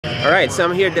Alright, so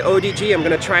I'm here at the ODG. I'm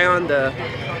gonna try on the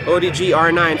ODG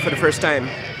R9 for the first time.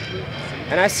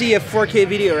 And I see a 4K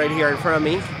video right here in front of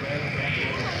me.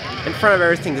 In front of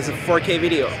everything, there's a 4K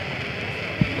video.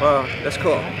 Wow, that's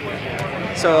cool.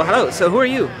 So, hello, so who are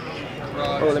you?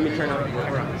 Oh, let me turn on.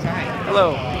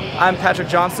 Hello, I'm Patrick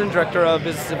Johnson, Director of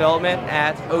Business Development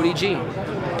at ODG.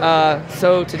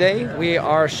 So today we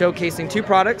are showcasing two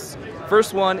products.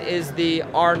 First one is the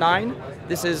R9.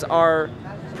 This is our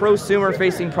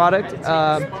prosumer-facing product.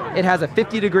 It has a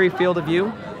 50-degree field of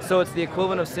view, so it's the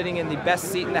equivalent of sitting in the best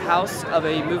seat in the house of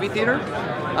a movie theater.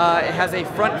 It has a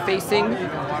front-facing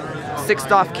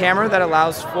 6-stop camera that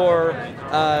allows for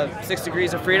 6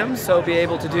 degrees of freedom, so be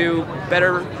able to do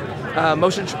better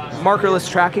motion markerless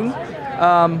tracking.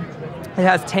 It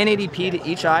has 1080p to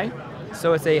each eye,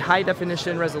 so it's a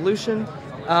high-definition resolution.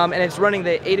 And it's running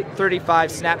the 835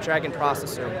 Snapdragon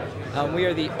processor. We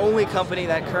are the only company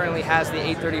that currently has the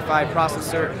 835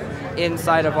 processor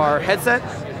inside of our headset,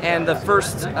 and the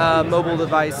first mobile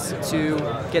device to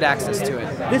get access to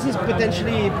it. This is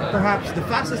potentially perhaps the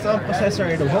fastest processor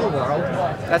in the whole world.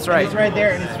 That's right. It's right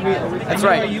there, and it's real. That's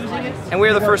right. You're using it? And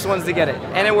we're the first ones to get it,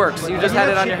 and it works. You just had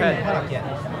it on your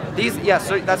head. Yes,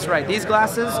 so that's right. These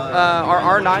glasses,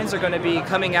 our R9s, are going to be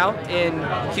coming out in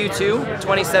Q2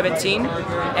 2017,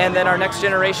 and then our next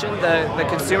generation, the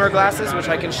consumer glasses, which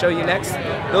I can show you next,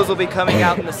 those will be coming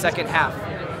out in the second half.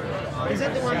 Is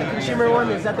that the one, the consumer one?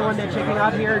 Is that the one they're checking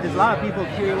out here? There's a lot of people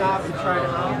queuing up to try it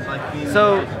out.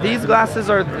 So these glasses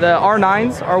are, the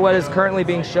R9s are what is currently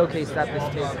being showcased at this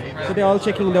table. So they're all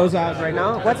checking those out right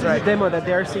now? What's the demo that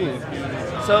they're seeing?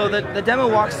 So the demo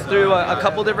walks through a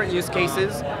couple different use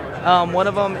cases. One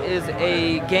of them is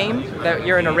a game that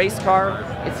you're in a race car.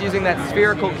 It's using that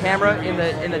spherical camera in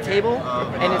the table,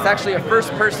 and it's actually a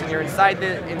first person. You're inside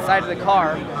of the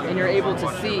car, and you're able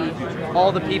to see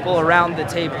all the people around the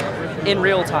table in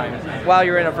real time while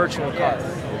you're in a virtual car.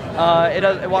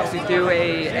 It walks you through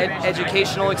a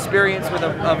educational experience with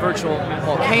a virtual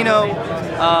volcano,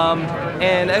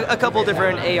 and a couple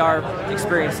different AR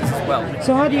experiences as well.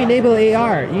 So how do you enable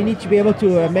AR? You need to be able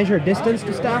to measure distance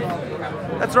to stuff?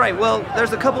 That's right. Well,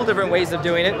 there's a couple different ways of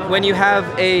doing it. When you have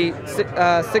a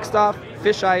 6-stop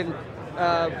fisheye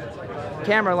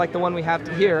camera like the one we have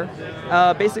here,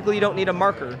 basically you don't need a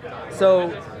marker. So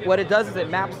what it does is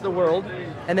it maps the world,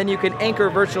 and then you can anchor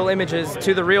virtual images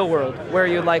to the real world where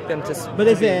you'd like them to. But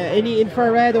is there any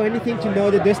infrared or anything to know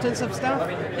the distance of stuff?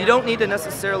 You don't need to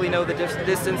necessarily know the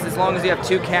distance as long as you have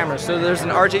two cameras. So there's an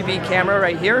RGB camera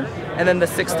right here, and then the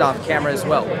 6-stop camera as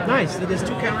well. Nice. So there's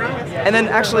two cameras. And then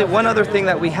actually one other thing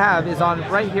that we have is on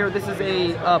right here. This is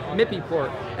a MIPI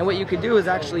port, and what you could do is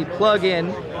actually plug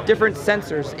in different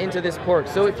sensors into this port.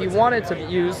 So if you wanted to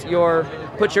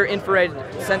put your infrared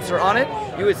sensor on it,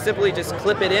 you would simply just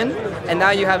clip it in, and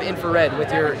now you have infrared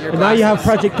with your glasses. Now you have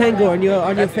Project Tango on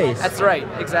your face. That's right,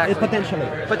 exactly. Potentially.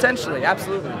 Potentially,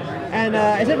 absolutely. And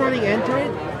is it running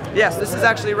Android? Yes, this is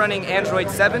actually running Android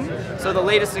 7, so the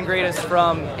latest and greatest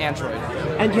from Android.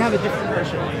 And you have a different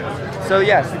version? So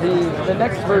yes, the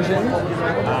next version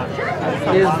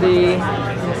is the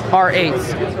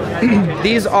R8s.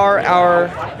 These are our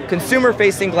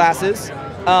consumer-facing glasses.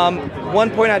 One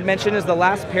point I'd mention is the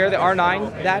last pair, the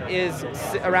R9, that is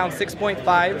around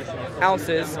 6.5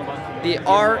 ounces. The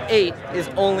R8 is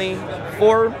only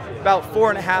about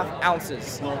 4.5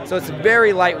 ounces. So it's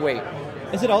very lightweight.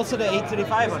 Is it also the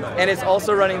 835 or not? And it's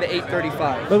also running the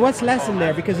 835. But what's less in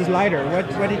there because it's lighter?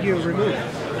 What did you remove?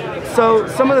 So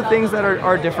some of the things that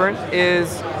are different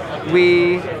is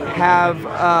we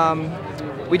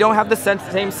don't have the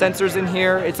same sensors in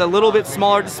here. It's a little bit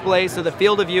smaller display, so the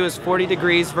field of view is 40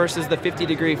 degrees versus the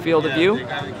 50-degree field of view.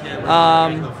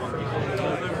 Let's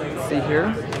see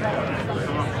here.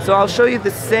 So I'll show you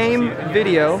the same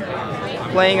video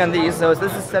playing on these. So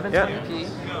this is 720p.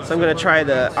 Yeah. So I'm going to try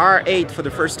the R8 for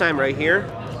the first time right here.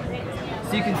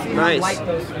 So you can see how light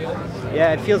those feel.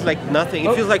 Yeah, it feels like nothing.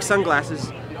 It feels like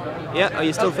sunglasses. Yeah, are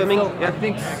you still filming? Yeah. I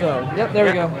think so. Yep, there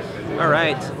we go. All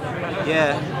right.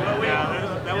 Yeah.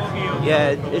 Yeah,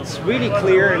 it's really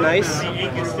clear and nice.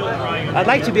 I'd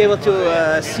like to be able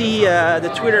to see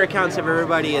the Twitter accounts of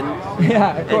everybody, and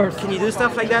yeah, of course. Can you do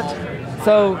stuff like that?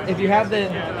 So if you have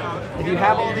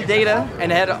all the data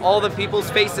and had all the people's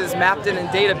faces mapped in a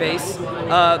database,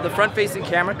 the front-facing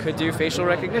camera could do facial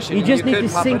recognition. You just need to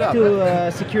sync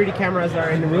to security cameras that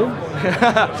are in the room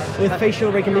with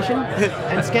facial recognition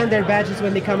and scan their badges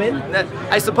when they come in.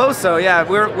 I suppose so. Yeah,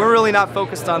 we're really not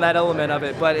focused on that element of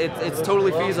it, but it's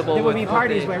totally feasible. There will be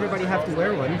parties where everybody have to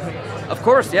wear one. Of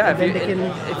course, yeah.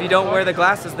 If you don't wear the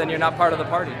glasses, then you're not part of the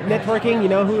party. Networking, you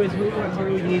know who is who and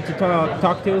who you need to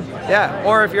talk to. Yeah,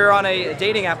 or if you're on a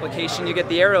dating application application, you get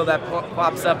the arrow that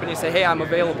pops up and you say, hey, I'm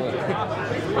available.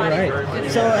 All right.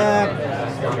 So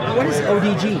what is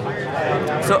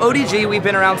ODG? So ODG, we've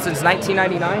been around since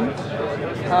 1999.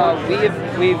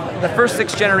 The first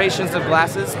 6 generations of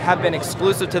glasses have been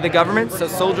exclusive to the government, so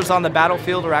soldiers on the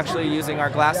battlefield are actually using our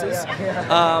glasses.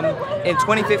 In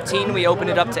 2015, we opened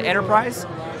it up to enterprise,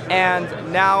 and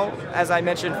now, as I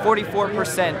mentioned,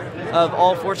 44% of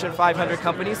all Fortune 500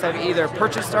 companies have either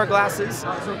purchased our glasses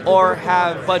or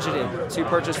have budgeted to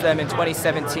purchase them in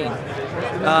 2017.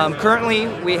 Currently,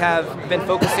 we have been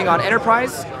focusing on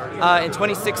enterprise. In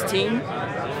 2016,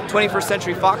 21st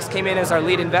Century Fox came in as our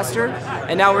lead investor,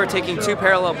 and now we're taking 2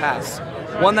 parallel paths.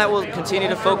 One that will continue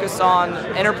to focus on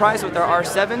enterprise with our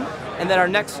R7, and then our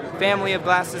next family of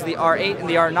glasses, the R8 and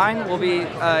the R9, will be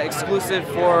exclusive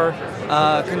for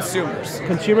consumers.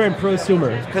 Consumer and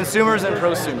prosumer. Consumers and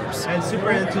prosumers. And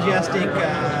super enthusiastic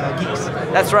geeks.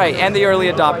 That's right, and the early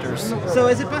adopters. So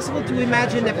is it possible to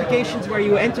imagine applications where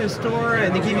you enter a store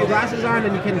and they give you glasses on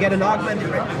and you can get an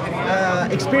augmented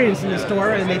experience in the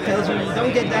store, and they tell you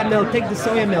don't get that milk, take the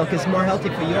soya milk, it's more healthy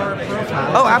for your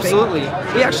profile? Oh, absolutely.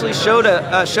 We actually showed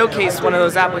showcased one of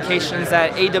those applications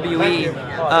at AWE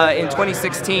in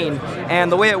 2016, and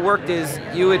the way it worked is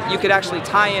you could actually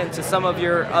tie into some of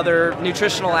your other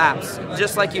nutritional apps,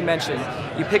 just like you mentioned.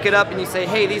 You pick it up and you say,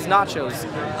 hey, these nachos,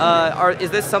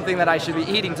 is this something that I should be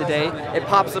eating today? It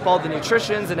pops up all the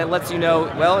nutritions and it lets you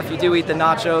know, well, if you do eat the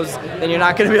nachos, then you're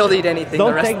not going to be able to eat anything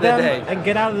the rest of the day. Don't take them and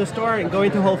get out of the store and go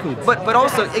into Whole Foods. But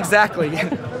also, exactly.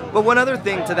 But one other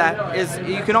thing to that is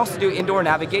you can also do indoor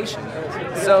navigation.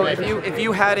 So if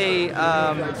you had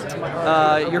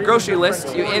your grocery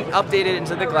list, you updated it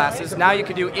into the glasses. Now you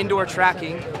could do indoor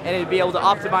tracking, and it'd be able to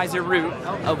optimize your route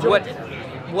of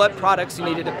what products you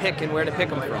needed to pick and where to pick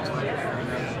them from.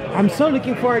 I'm so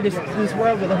looking forward to this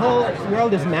world where the whole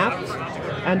world is mapped,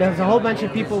 and there's a whole bunch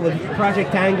of people with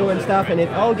Project Tango and stuff, and it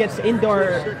all gets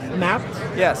indoor mapped.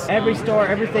 Yes. Every store,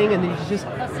 everything, and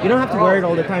you don't have to wear it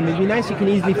all the time. It'd be nice. You can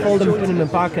easily fold them, put them in a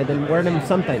pocket, and wear them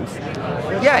sometimes.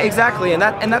 Yeah, exactly, and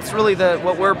that's really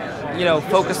what we're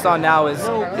focused on now is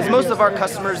most of our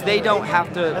customers, they don't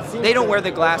wear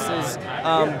the glasses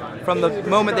from the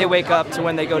moment they wake up to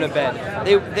when they go to bed.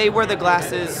 They wear the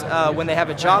glasses when they have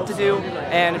a job to do,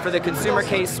 and for the consumer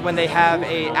case, when they have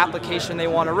a application they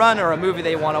want to run, or a movie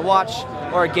they want to watch,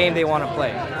 or a game they want to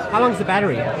play. How long is the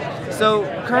battery? So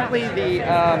currently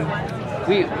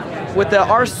with the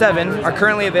R7, our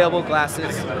currently available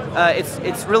glasses,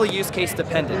 it's really use case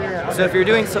dependent. So if you're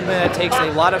doing something that takes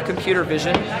a lot of computer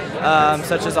vision,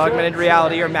 such as augmented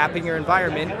reality or mapping your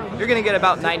environment, you're going to get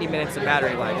about 90 minutes of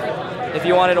battery life. If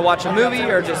you wanted to watch a movie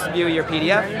or just view your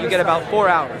PDF, you get about 4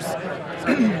 hours.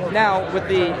 Now with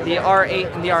the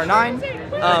R8 and the R9,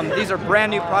 these are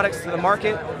brand new products to the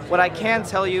market. What I can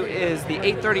tell you is the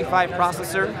 835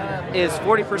 processor is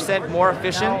 40% more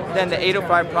efficient than the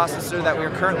 805 processor that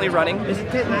we're currently running. Is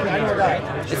it 10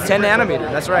 nanometer? It's 10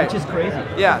 nanometer, that's right. Which is crazy.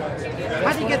 Yeah.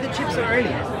 How do you get the chip so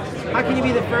early? How can you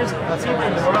be the first consumer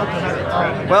in the world to have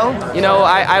it? Well,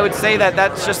 I would say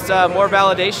that's just more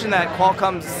validation that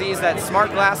Qualcomm sees that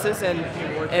smart glasses and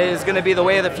is going to be the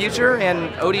way of the future, and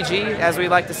ODG, as we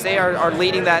like to say, are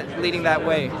leading that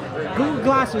way. Google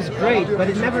Glass was great, but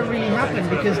it never really happened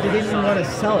because they didn't want to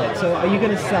sell it. So are you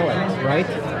going to sell it, right?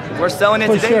 We're selling it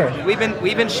For today. Sure.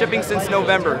 We've been shipping since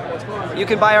November. You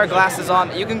can buy our glasses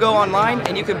you can go online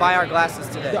and you can buy our glasses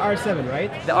today. The R7, right?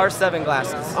 The R7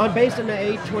 glasses. Based on the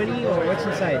 820 or what's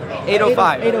inside?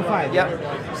 805. 805. Yep.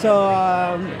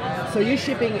 So you're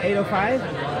shipping 805,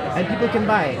 and people can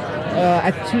buy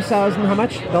at 2,000. How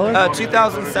much dollars?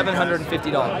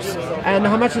 $2,750. And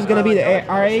how much is going to be the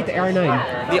R8, the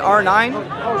R9? The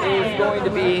R9 is going to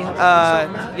be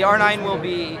the R9 will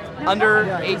be under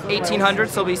 1,800,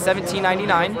 so it'll be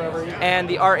 $1,799, and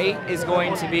the R8 is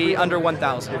going to be under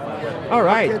 1,000. All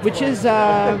right, which is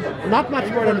not much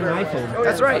more than an iPhone.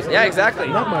 That's right. Yeah, exactly.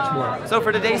 Not much more. So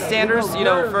for today's standards,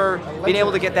 for being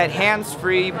able to get that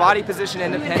hands-free, body position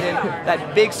independent,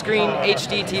 that big screen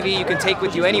HD TV you can take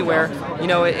with you anywhere,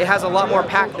 it has a lot more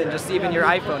pack than just even your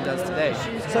iPhone does today.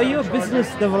 So you're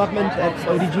business development at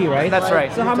ODG, right? That's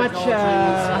right. So how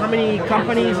many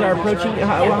companies are approaching?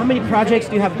 How many projects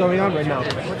do you have going on right now?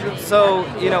 So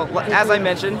as I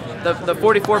mentioned, the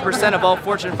 44% of all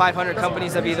Fortune 500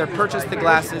 companies have either purchased the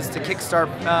glasses to kickstart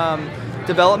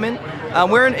development.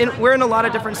 We're in a lot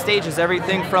of different stages,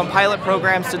 everything from pilot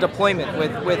programs to deployment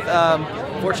with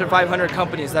Fortune 500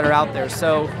 companies that are out there.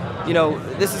 So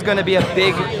this is going to be a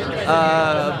big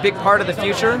part of the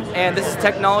future, and this is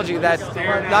technology that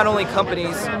not only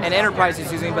companies and enterprises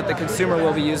using, but the consumer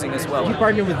will be using as well. You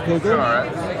partner with Google?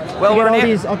 Well, we're all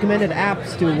these augmented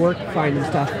apps to work fine and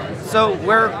stuff. So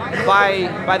we're,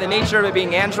 by the nature of it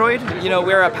being Android, you know,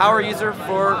 we're a power user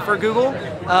for Google.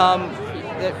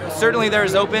 Certainly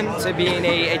there's open to being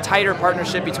a tighter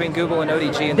partnership between Google and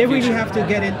ODG in the They future. really have to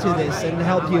get into this and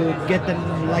help you get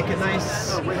them like a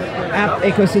nice app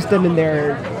ecosystem in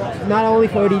there, not only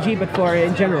for ODG but for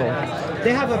in general.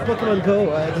 They have a Pokemon Go.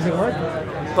 Does it work?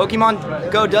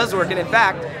 Pokemon Go does work, and in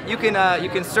fact, you can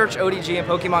search ODG and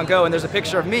Pokemon Go, and there's a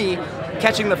picture of me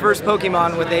catching the first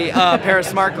Pokemon with a pair of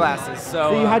smart glasses.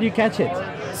 So how do you catch it?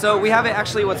 So we have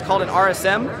actually what's called an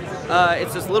RSM.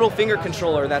 It's this little finger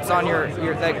controller that's on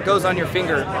that goes on your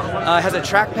finger. Has a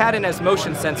trackpad and has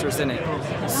motion sensors in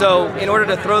it. So in order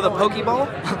to throw the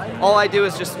Pokeball, all I do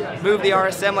is just move the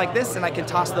RSM like this, and I can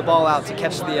toss the ball out to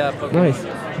catch the Pokemon.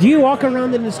 Nice. Do you walk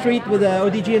around in the street with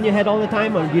ODG in your head all the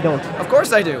time, or you don't? Of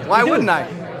course I do. Why wouldn't I?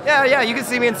 Yeah, you can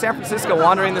see me in San Francisco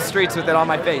wandering the streets with it on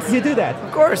my face. You do that?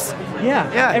 Of course. Yeah,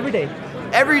 every day.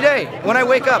 Every day. When I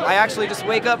wake up, I actually just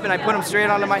wake up and I put them straight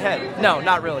onto my head. No,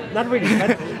 not really. Not really,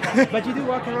 but you do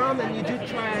walk around and you do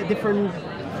try different,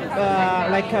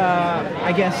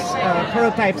 I guess,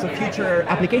 prototypes of future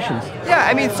applications. Yeah,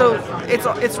 I mean, so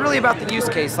it's really about the use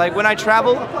case. Like when I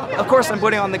travel, of course I'm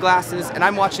putting on the glasses and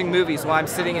I'm watching movies while I'm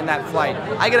sitting in that flight.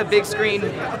 I get a big screen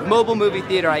mobile movie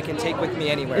theater I can take with me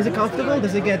anywhere. Is it comfortable?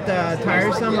 Does it get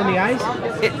tiresome on the eyes?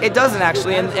 It doesn't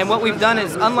actually, and what we've done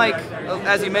is, unlike,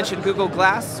 as you mentioned, Google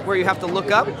Glass, where you have to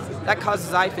look up, that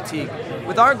causes eye fatigue.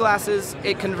 With our glasses,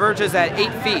 it converges at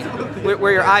 8 feet,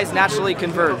 where your eyes naturally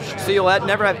converge. So you'll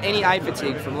never have any eye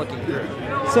fatigue from looking through.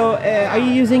 So are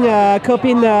you using a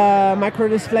Copin micro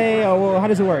display, or how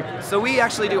does it work? So we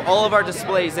actually do all of our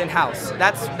displays in-house.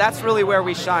 That's really where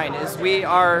we shine, is we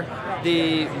are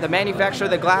the manufacturer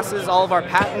of the glasses. All of our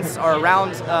patents are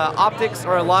around optics,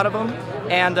 or a lot of them.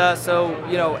 And so,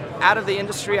 you know, out of the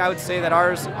industry, I would say that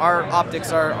our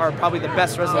optics are probably the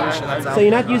best resolution that's out. So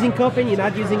you're not using Copin, you're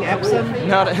not using Epson?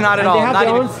 Not at all. They have not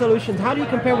their even own solutions. How do you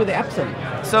compare with the Epson?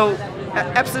 So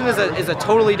Epson is a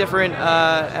totally different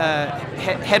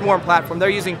head-worn platform. They're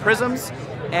using prisms,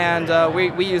 and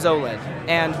we use OLED.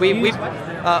 And we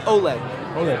OLED.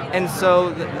 And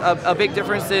so a big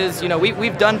difference is, you know,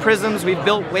 we've done prisms, we've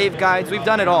built waveguides, we've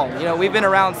done it all. You know, we've been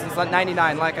around since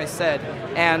 '99, like I said.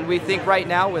 And we think right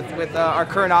now with our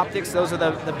current optics, those are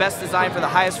the best design for the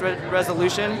highest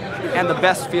resolution and the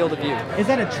best field of view. Is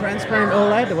that a transparent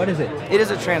OLED, or what is it? It is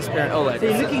a transparent OLED. So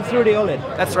you're looking through the OLED?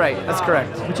 That's right, that's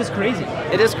correct. Which is crazy.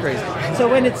 It is crazy. So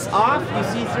when it's off, you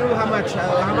see through how much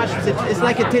is it? It's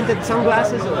like a tinted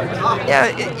sunglasses, or what?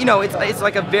 Yeah, you know, it's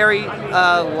like a very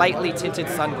lightly tinted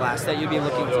sunglass that you'd be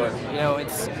looking through. You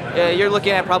know, you're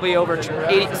looking at probably over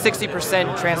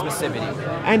 60% transmissivity.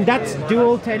 And that's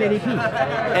dual 1080p.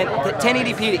 And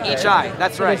 1080p to each eye.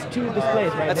 That's right. There's two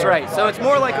displays right That's there. right. So it's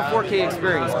more like a 4K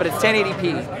experience, but it's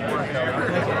 1080p.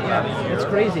 Yeah, that's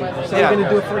crazy. So Yeah. you're going to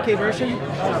do a 4K version?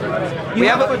 We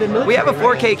have a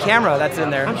 4K camera that's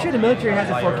in there. I'm sure the military has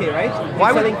a 4K, right?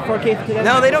 Why would- selling 4K to them?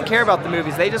 No, they don't care about the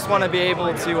movies. They just want to be able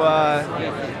to,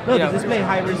 No, you the know. display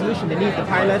high resolution. They need the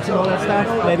pilots and all that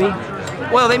stuff, maybe.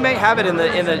 Well, they may have it in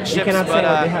the ships, cannot but say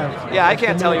what they have. yeah, I That's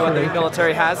can't the tell you what the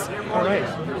military. military has. All right.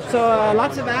 So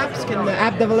lots of apps. Can the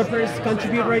app developers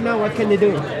contribute right now? What can they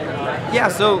do? Yeah,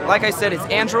 so like I said, it's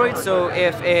Android. So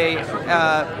if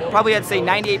probably I'd say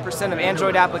 98% of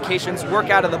Android applications work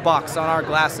out of the box on our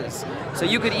glasses. So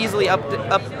you could easily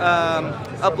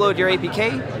upload your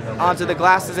APK onto the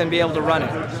glasses and be able to run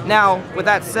it. Now, with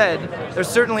that said, there's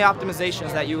certainly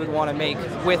optimizations that you would want to make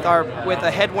with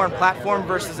a head-worn platform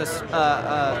versus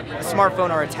a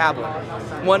smartphone or a tablet.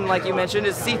 One, like you mentioned,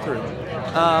 is see-through.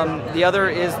 The other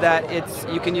is that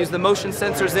you can use the motion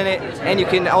sensors in it, and you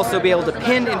can also be able to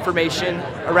pin information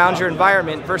around your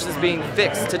environment versus being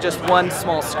fixed to just one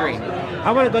small screen.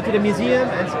 I want to go to the museum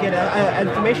and get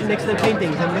information next to the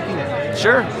paintings I'm looking at.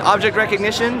 Sure, object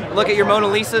recognition, look at your Mona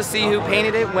Lisa, see who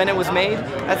painted it, when it was made,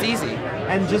 that's easy.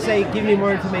 And just say, give me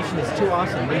more information. It's too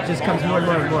awesome. It just comes more and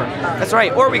more and more. That's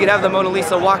right, or we could have the Mona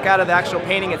Lisa walk out of the actual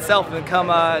painting itself and come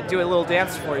do a little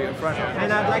dance for you in front.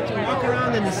 And I'd like to walk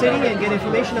around in the city and get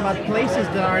information about places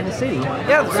that are in the city.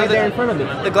 Yeah, right there in front of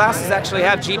me. The glasses actually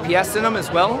have GPS in them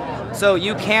as well, so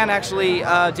you can actually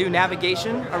do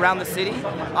navigation around the city,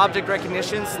 object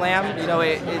recognition, SLAM. You know,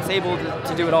 it's able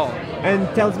to do it all.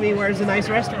 And tells me where's a nice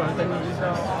restaurant.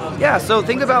 Yeah, so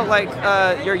think about like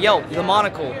your Yelp, the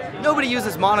monocle. Nobody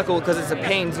uses monocle because it's a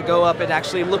pain to go up and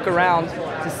actually look around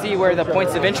to see where the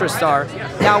points of interest are.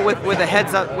 Now with a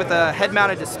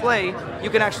head-mounted display, you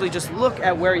can actually just look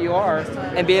at where you are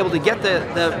and be able to get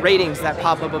the ratings that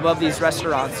pop up above these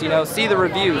restaurants. You know, see the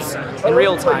reviews in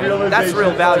real time. That's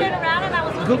real value.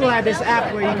 Google had this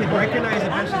app where you could recognize a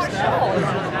bunch of stuff.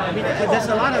 I mean, there's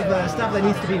a lot of stuff that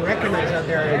needs to be recognized out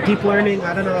there. Deep learning,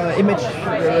 I don't know, image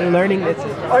learning. I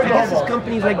guess it's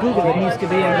companies like Google that needs to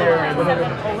be in there.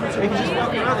 And so you can just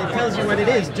walk around, it tells you what it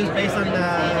is just based on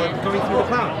going through the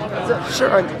cloud.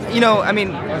 Sure. You know, I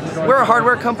mean, we're a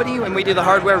hardware company and we do the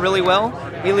hardware really well.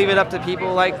 We leave it up to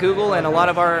people like Google and a lot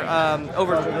of our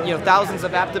over thousands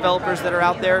of app developers that are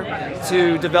out there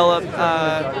to develop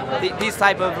these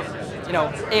type of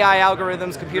AI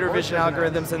algorithms, computer vision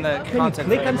algorithms, and the content.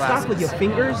 Can you click on stuff with your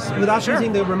fingers without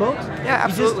using the remote? Yeah,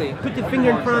 absolutely. You just put the finger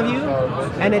in front of you,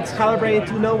 and it's calibrated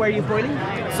to know where you're pointing?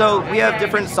 So we have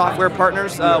different software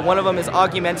partners. One of them is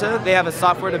Augmented. They have a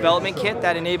software development kit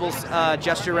that enables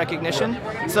gesture recognition.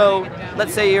 So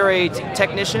let's say you're a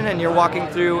technician and you're walking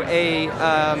through a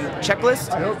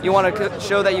checklist. You want to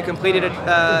show that you completed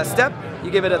a step. You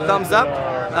give it a thumbs up.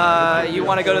 You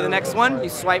want to go to the next one. You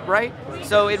swipe right.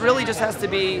 So it really just has to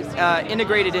be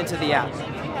integrated into the app.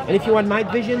 And if you want night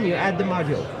vision, you add the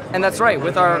module. And that's right.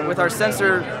 With our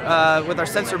sensor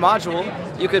module,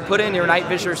 you could put in your night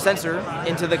vision sensor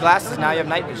into the glasses. Now you have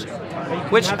night vision.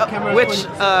 Which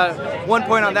one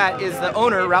point on that is the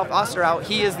owner, Ralph Osterhout.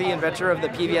 He is the inventor of the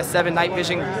PVS-7 night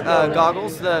vision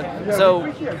goggles. So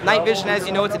night vision, as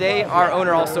you know it today, our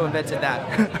owner also invented that.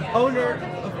 Owner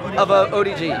of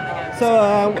ODG.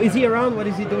 So is he around? What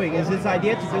is he doing? Is his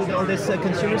idea to do all this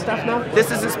consumer stuff now?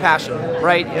 This is his passion,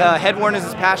 right? Head-worn is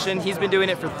his passion. He's been doing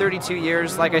it for 32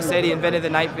 years. Like I said, he invented the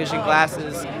night vision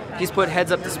glasses. He's put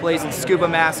heads-up displays and scuba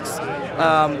masks.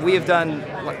 We have done,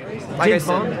 like James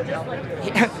Bond?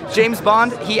 James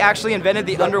Bond, he actually invented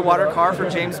the underwater car for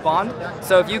James Bond.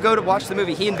 So if you go to watch the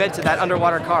movie, he invented that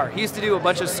underwater car. He used to do a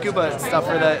bunch of scuba stuff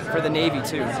for the Navy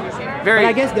too. But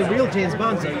I guess the real James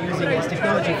Bonds are using this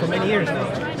technology for many years now.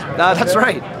 That's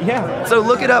right. Yeah. So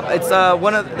look it up. It's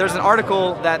there's an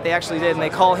article that they actually did, and they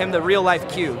call him the real life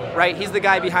Q. Right? He's the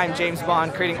guy behind James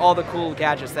Bond, creating all the cool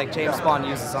gadgets that James Bond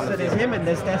uses on the field. So there's him and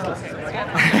there's Tesla. What's his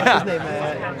name?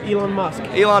 Elon Musk.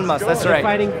 Elon Musk. That's right. They're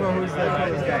fighting for who's the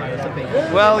coolest guy or something.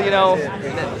 Well,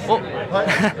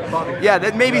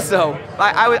 yeah, maybe so.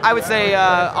 I would say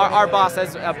our boss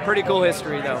has a pretty cool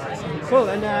history, though. Cool.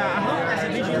 And how has a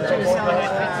vision to sell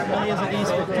millions of these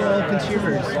to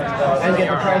consumers and get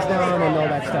the price down and all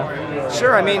that stuff?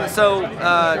 Sure. I mean, so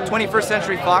 21st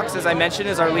Century Fox, as I mentioned,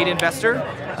 is our lead investor.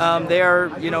 They are,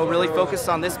 really focused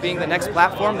on this being the next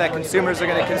platform that consumers are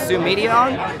going to consume media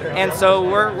on, and so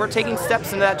we're taking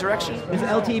steps in that direction. Is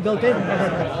LTE built in?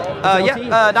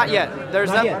 Not yet. There's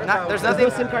not nothing. There's no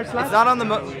SIM card slot? It's not on the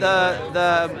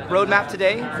roadmap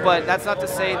today, but that's not to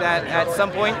say that at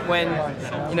some point when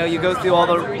you go through all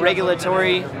the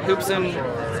regulatory hoops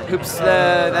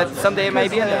that someday it may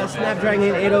be in there.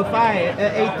 Snapdragon 835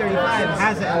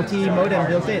 has an LTE modem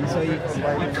built in, so you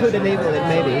could enable it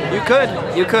maybe. You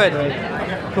could.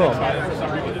 Cool.